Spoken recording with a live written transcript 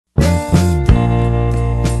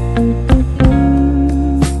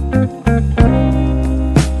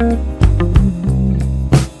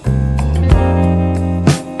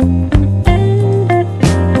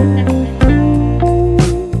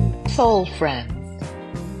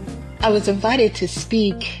I was invited to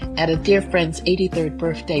speak at a dear friend's 83rd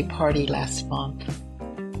birthday party last month.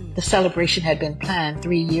 The celebration had been planned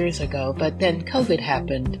 3 years ago, but then COVID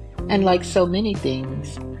happened, and like so many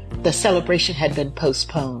things, the celebration had been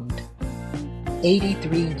postponed.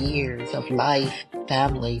 83 years of life,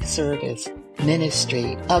 family, service,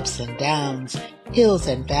 ministry, ups and downs, hills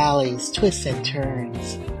and valleys, twists and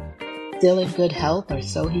turns. Still in good health, or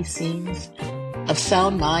so he seems, of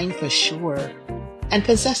sound mind for sure, and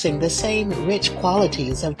possessing the same rich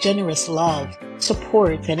qualities of generous love,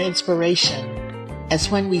 support, and inspiration as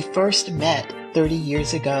when we first met 30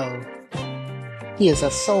 years ago. He is a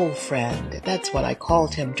soul friend, that's what I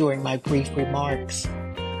called him during my brief remarks.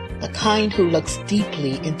 The kind who looks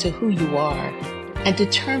deeply into who you are and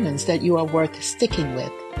determines that you are worth sticking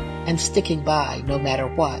with and sticking by no matter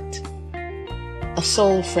what. A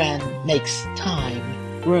soul friend makes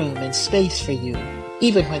time, room, and space for you,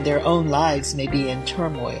 even when their own lives may be in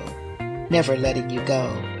turmoil, never letting you go.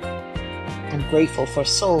 I'm grateful for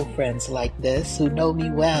soul friends like this who know me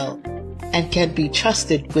well and can be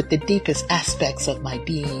trusted with the deepest aspects of my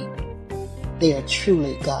being. They are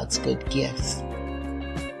truly God's good gifts.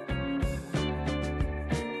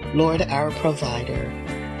 Lord, our provider,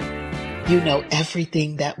 you know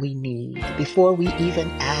everything that we need before we even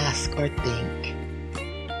ask or think.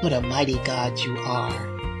 What a mighty God you are.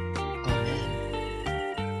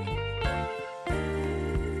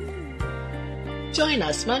 Join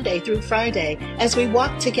us Monday through Friday as we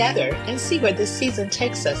walk together and see where this season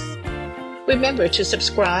takes us. Remember to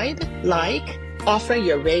subscribe, like, offer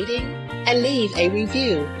your rating, and leave a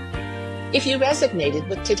review. If you resonated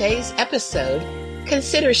with today's episode,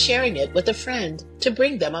 consider sharing it with a friend to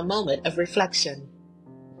bring them a moment of reflection.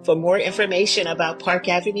 For more information about Park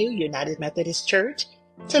Avenue United Methodist Church,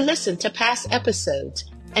 to listen to past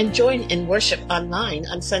episodes, and join in worship online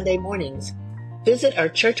on Sunday mornings, visit our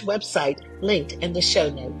church website linked in the show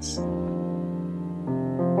notes.